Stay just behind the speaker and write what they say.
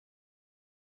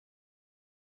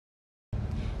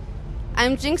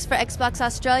I'm Jinx for Xbox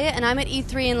Australia, and I'm at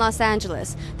E3 in Los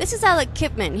Angeles. This is Alex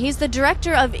Kipman. He's the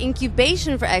director of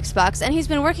incubation for Xbox, and he's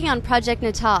been working on Project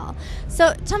Natal.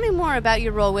 So tell me more about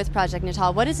your role with Project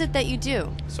Natal. What is it that you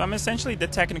do? So I'm essentially the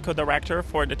technical director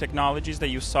for the technologies that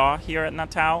you saw here at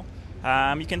Natal.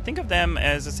 You can think of them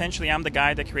as essentially I'm the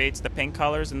guy that creates the paint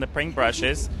colors and the paint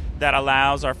brushes that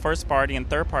allows our first-party and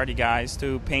third-party guys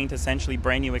to paint essentially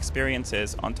brand new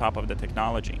experiences on top of the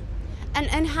technology.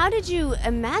 And how did you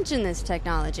imagine this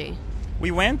technology?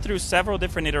 We went through several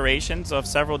different iterations of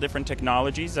several different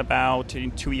technologies about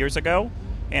 2 years ago,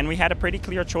 and we had a pretty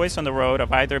clear choice on the road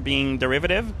of either being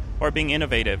derivative or being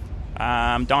innovative.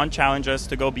 Don challenged us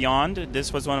to go beyond.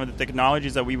 This was one of the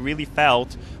technologies that we really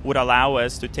felt would allow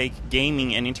us to take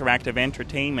gaming and interactive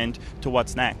entertainment to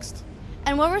what's next.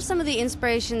 And what were some of the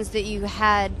inspirations that you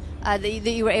had that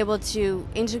you were able to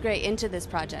integrate into this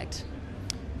project?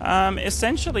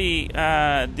 Essentially,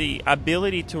 the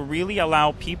ability to really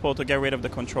allow people to get rid of the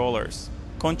controllers.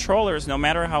 Controllers, no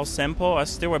matter how simple, are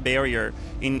still a barrier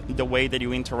in the way that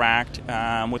you interact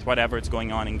with whatever is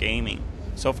going on in gaming.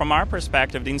 So from our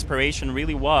perspective, the inspiration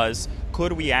really was,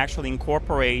 could we actually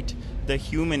incorporate the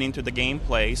human into the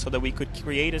gameplay so that we could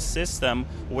create a system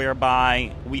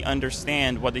whereby we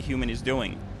understand what the human is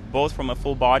doing, both from a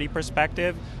full body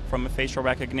perspective, from a facial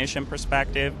recognition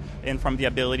perspective, and from the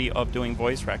ability of doing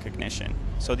voice recognition.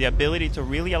 So the ability to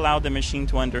really allow the machine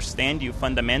to understand you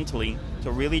fundamentally,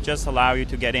 to really just allow you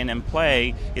to get in and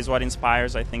play, is what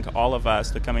inspires, I think, all of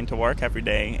us to come into work every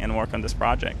day and work on this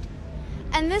project.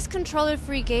 And this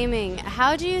controller-free gaming,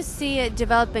 how do you see it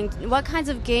developing? What kinds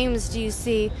of games do you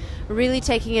see really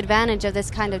taking advantage of this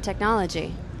kind of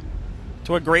technology?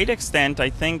 To a great extent, I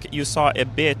think you saw a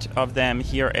bit of them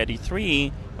here at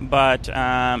E3, but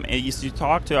as you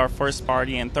talk to our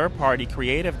first-party and third-party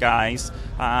creative guys,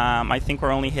 I think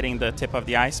we're only hitting the tip of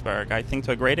the iceberg. I think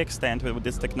to a great extent what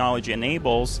this technology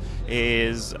enables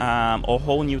is a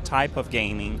whole new type of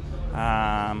gaming.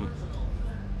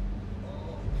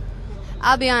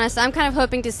 I'll be honest, I'm kind of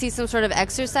hoping to see some sort of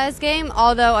exercise game,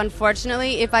 although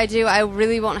unfortunately, if I do, I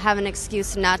really won't have an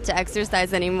excuse not to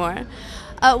exercise anymore.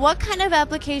 What kind of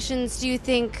applications do you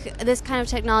think this kind of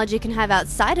technology can have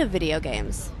outside of video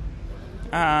games?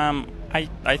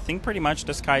 I think pretty much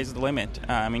the sky is the limit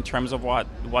in terms of what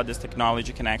this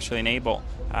technology can actually enable,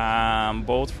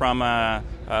 both from a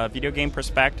video game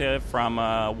perspective, from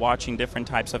watching different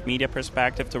types of media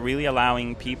perspective, to really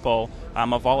allowing people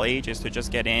of all ages to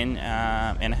just get in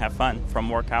and have fun, from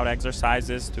workout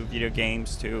exercises to video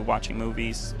games to watching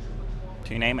movies,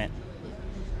 to name it.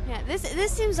 Yeah,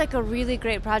 this seems like a really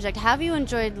great project. Have you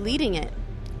enjoyed leading it?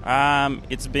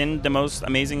 It's been the most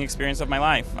amazing experience of my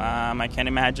life. I can't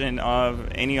imagine of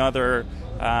any other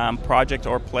project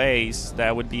or place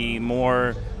that would be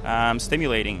more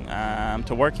stimulating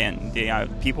to work in. The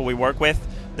people we work with,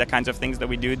 the kinds of things that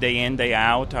we do day in, day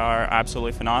out are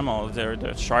absolutely phenomenal. They're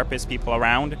the sharpest people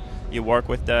around. You work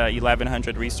with the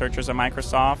 1,100 researchers at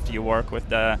Microsoft. You work with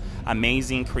the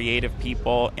amazing creative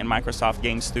people in Microsoft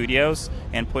Game Studios.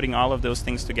 And putting all of those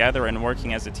things together and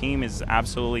working as a team is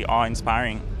absolutely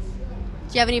awe-inspiring.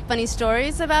 Do you have any funny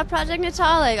stories about Project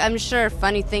Natal? Like, I'm sure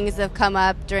funny things have come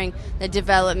up during the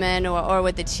development or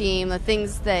with the team, the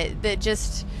things that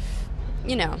just,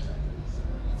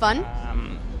 fun?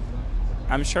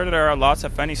 I'm sure there are lots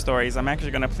of funny stories. I'm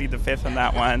actually going to plead the fifth on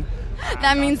that one.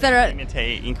 That means there are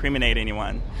incriminate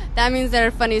anyone. That means there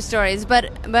are funny stories,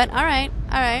 but all right.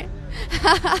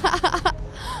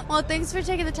 Well, thanks for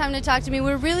taking the time to talk to me.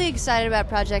 We're really excited about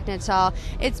Project Natal.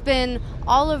 It's been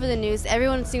all over the news.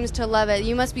 Everyone seems to love it.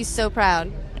 You must be so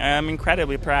proud. I'm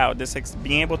incredibly proud.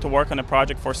 Being able to work on a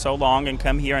project for so long and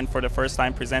come here and for the first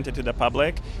time present it to the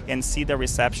public and see the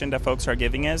reception that folks are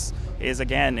giving us is,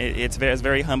 again, it's a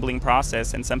very humbling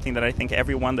process and something that I think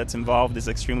everyone that's involved is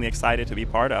extremely excited to be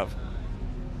part of.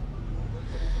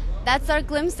 That's our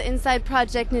glimpse inside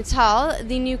Project Natal,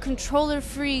 the new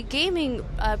controller-free gaming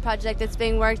project that's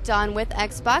being worked on with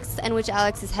Xbox and which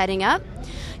Alex is heading up.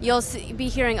 You'll be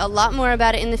hearing a lot more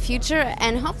about it in the future,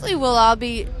 and hopefully we'll all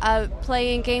be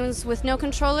playing games with no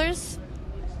controllers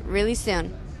really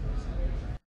soon.